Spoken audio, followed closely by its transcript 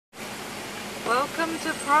Welcome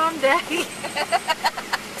to prom day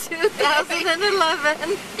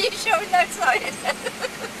 2011. You showing that side?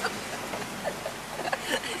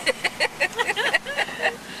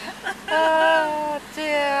 Oh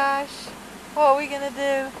dear Ash. What are we gonna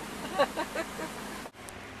do?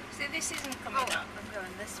 See, this isn't coming up. I'm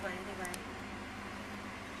going this way anyway.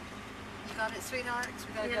 You got it, sweetheart? 'Cause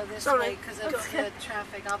we gotta go this Sorry. way because of the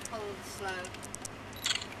traffic. I'll pull slow.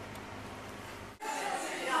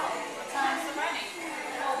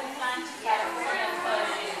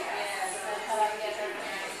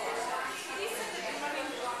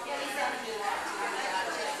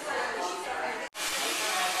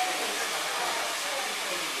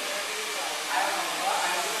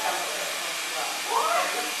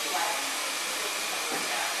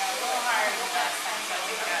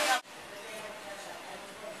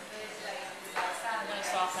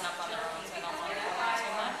 Soften up on the road so I don't want to go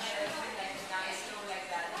too much.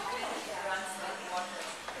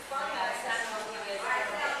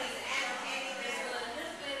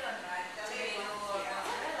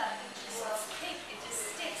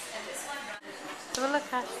 Have a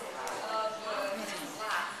look, Ash.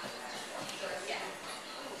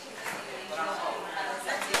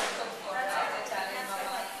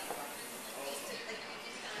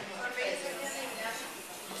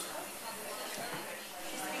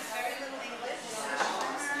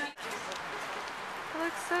 It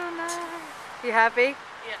looks so nice. You happy?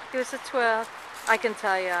 Yeah. Give us a twirl. I can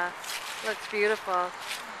tell you. Looks beautiful.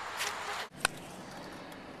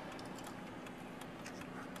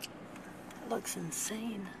 Looks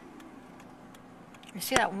insane. You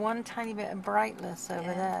see that one tiny bit of brightness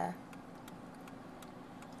over there?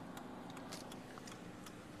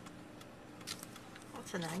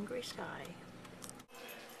 What's an angry sky?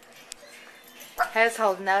 Hair's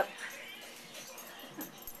holding up.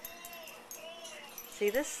 See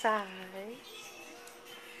this side?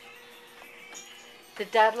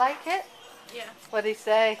 Did Dad like it? Yeah. What'd he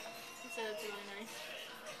say? He said it's really nice.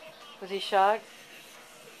 Was he shocked?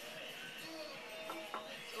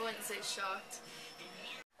 I wouldn't say shocked.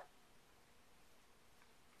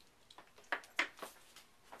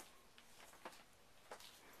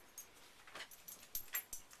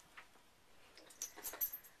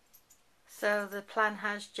 So the plan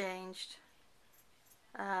has changed.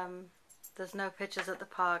 There's no pictures at the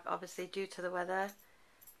park, obviously due to the weather.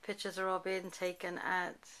 Pictures are all being taken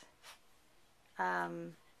at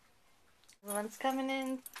everyone's coming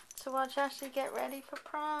in to watch Ashley get ready for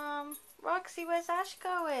prom. Roxy, where's Ash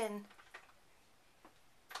going?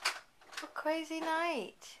 What a crazy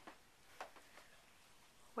night.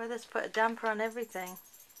 Weather's put a damper on everything.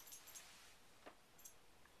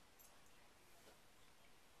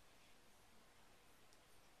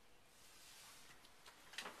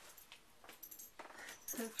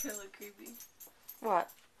 That's kind of creepy. What?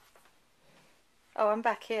 Oh, I'm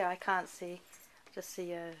back here. I can't see. Just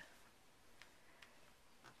see That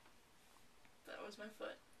was my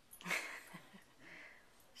foot.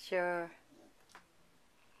 Sure.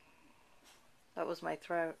 That was my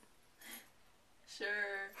throat.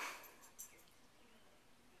 Sure.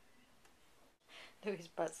 Louis'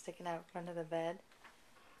 butt sticking out in front of the bed.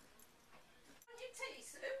 What'd you tea,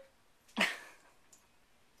 Sue?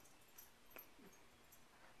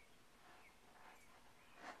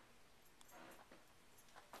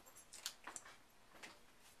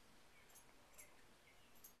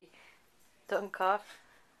 Don't cough.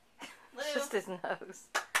 Lou. It's just his nose.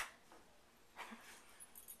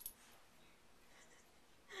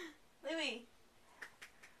 Louie.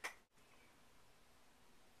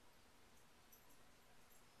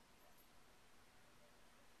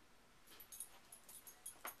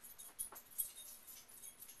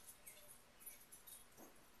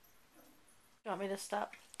 You want me to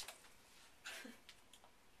stop?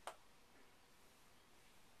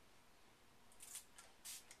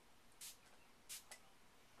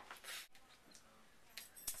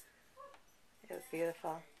 It was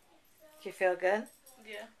beautiful. Do you feel good?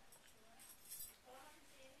 Yeah.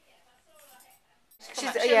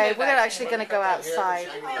 Yeah, we're actually going to go outside.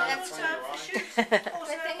 Good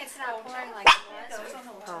thing it's not pouring like it was.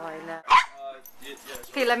 Oh, I know.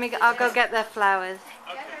 Okay, I'll go get their flowers.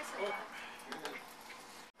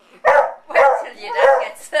 Wait till your dad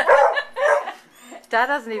gets them. Dad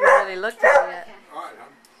hasn't even really looked at it yet.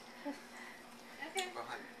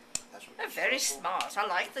 They're very smart. I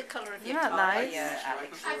like the colour of your Isn't that tie, nice?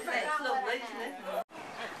 Alex. It's lovely, isn't it?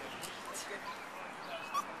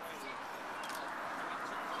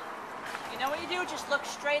 You know what you do? Just look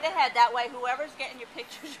straight ahead. That way, whoever's getting your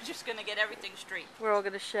pictures, you're just going to get everything straight. We're all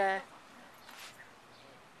going to share.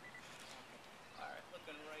 Alright,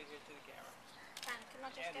 looking right here to the camera. Can I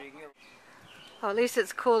just get one? Oh, at least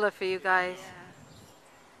it's cooler for you guys.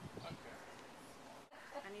 Yeah.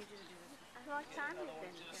 I need you to do this. How much time you've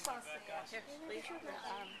been? Here, please.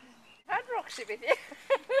 Had Roxy with you.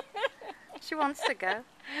 She wants to go. Okay.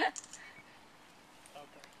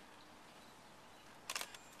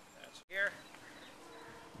 That's here.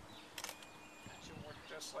 That should work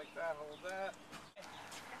just like that. Hold that.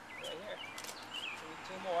 Right here.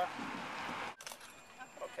 Two more.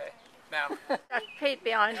 Okay. Now. That's Pete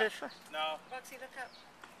behind us. No. Roxy, look up.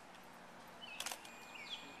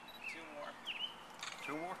 Two more.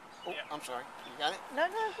 Two more? Oh, Yeah. I'm sorry. You got it? No,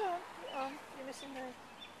 go on. You're missing the...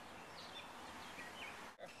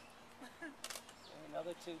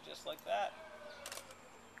 Another two just like that.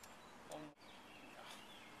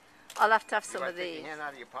 I'll have to have You some want of to take these. your hand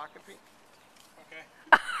out of your pocket, Pete? Okay.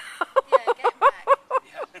 Yeah, get back.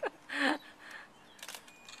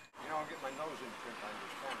 You know, I'll get my nose imprint on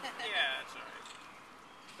this camera. Yeah, that's all right.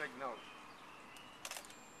 Big nose.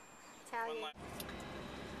 One last.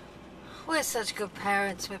 We're such good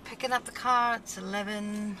parents. We're picking up the car. It's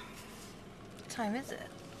 11... What time is it?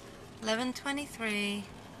 11:23.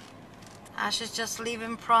 Ash is just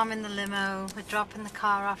leaving prom in the limo. We're dropping the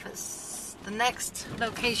car off at the next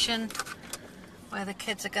location where the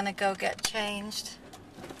kids are going to go get changed.